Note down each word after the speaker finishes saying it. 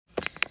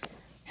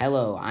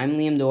Hello, I'm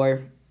Liam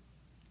Dorr,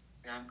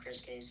 And I'm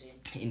Chris Casey.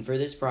 and for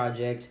this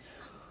project,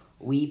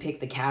 we picked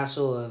the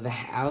castle of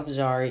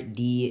Alcazar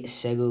de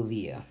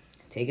Segovia.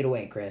 Take it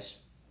away, Chris.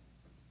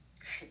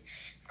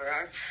 For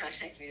our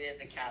project, we did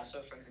the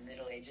castle from the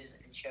Middle Ages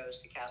and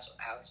chose the castle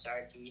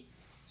Alcazar de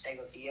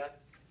Segovia.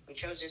 We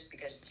chose this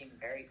because it seemed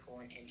very cool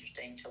and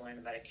interesting to learn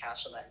about a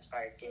castle that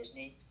inspired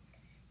Disney.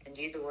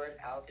 Indeed, the word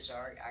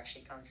Alcazar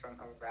actually comes from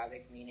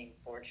Arabic meaning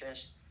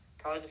fortress.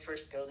 Probably the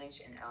first buildings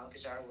in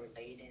Alcazar were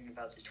laid in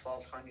about the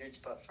 1200s,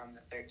 but from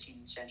the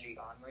 13th century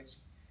onwards.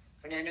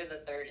 Fernando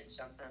III and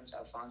sometimes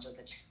Alfonso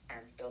X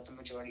built the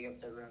majority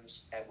of the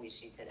rooms that we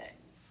see today.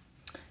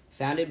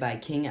 Founded by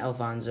King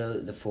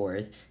Alfonso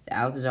IV, the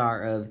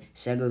Alcazar of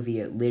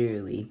Segovia,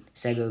 literally,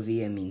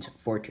 Segovia means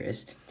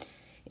fortress,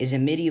 is a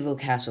medieval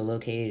castle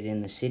located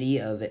in the city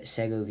of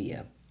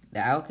Segovia. The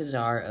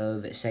Alcazar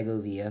of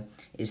Segovia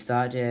is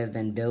thought to have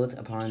been built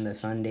upon the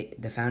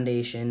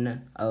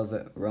foundation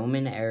of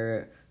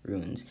Roman-era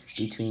ruins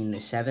between the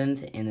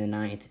 7th and the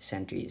 9th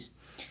centuries.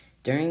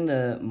 During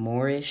the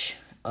Moorish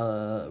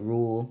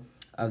rule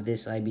of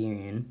this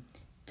Iberian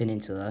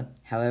peninsula,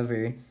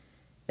 however,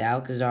 the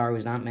Alcazar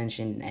was not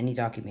mentioned in any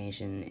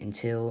documentation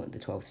until the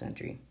 12th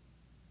century.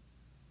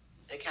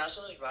 The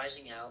castle is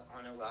rising out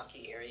on a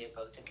rocky area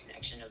above the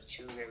connection of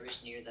two rivers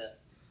near the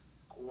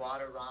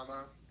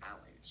Guadarrama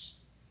Mountains.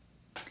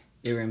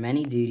 There were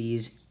many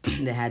duties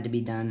that had to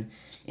be done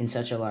in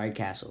such a large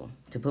castle.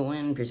 To put one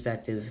in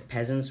perspective,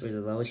 peasants were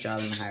the lowest job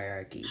in the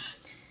hierarchy.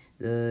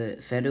 The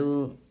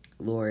feudal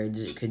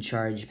lords could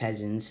charge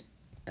peasants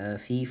a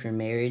fee for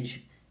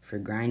marriage, for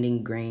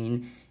grinding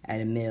grain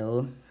at a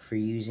mill, for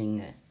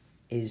using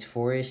his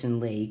forests and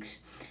lakes.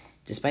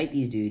 Despite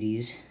these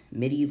duties,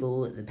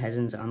 the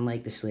peasants,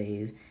 unlike the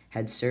slave,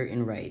 had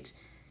certain rights.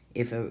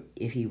 If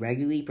he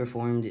regularly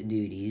performed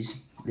duties,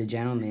 the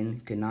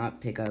gentleman could not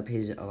pick up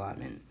his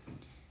allotment.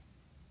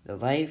 The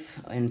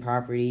life and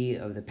property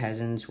of the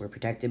peasants were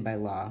protected by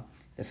law.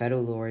 The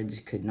feudal lords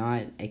could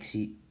not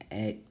execute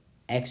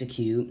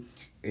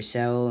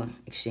or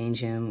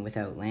exchange him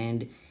without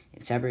land,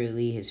 and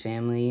separately his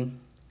family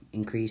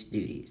increased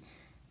duties.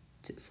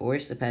 To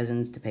force the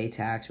peasants to pay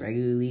tax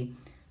regularly,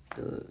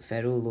 the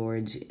feudal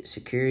lords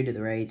secured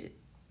the right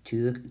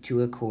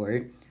to a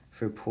court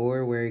for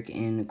poor work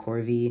in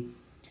corvée.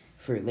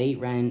 For late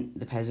rent,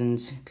 the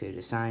peasants could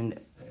assign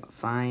a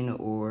fine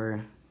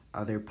or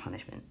other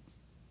punishment.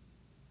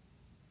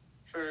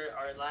 For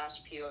our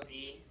last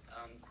POV,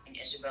 Queen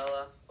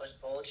Isabella was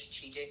bold,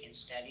 strategic, and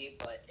steady,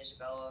 but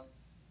Isabella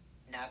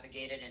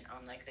navigated an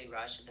unlikely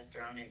rise to the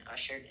throne and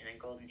ushered in a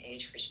golden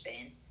age for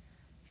Spain.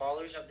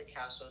 Followers of the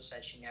castle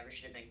said she never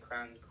should have been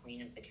crowned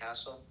queen of the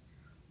castle.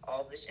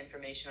 All of this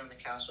information on the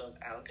castle of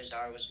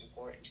Alcazar was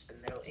important to the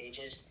Middle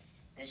Ages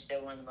and is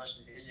still one of the most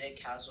visited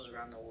castles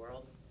around the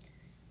world.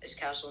 This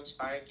castle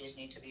inspired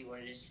Disney to be what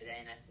it is today,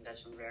 and I think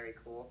that's very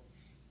cool.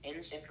 In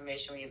this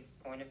information, we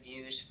have point of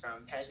views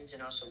from peasants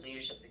and also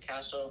leaders of the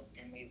castle,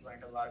 and we've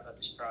learned a lot about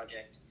this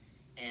project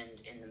and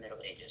in the Middle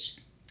Ages.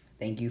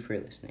 Thank you for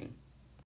listening.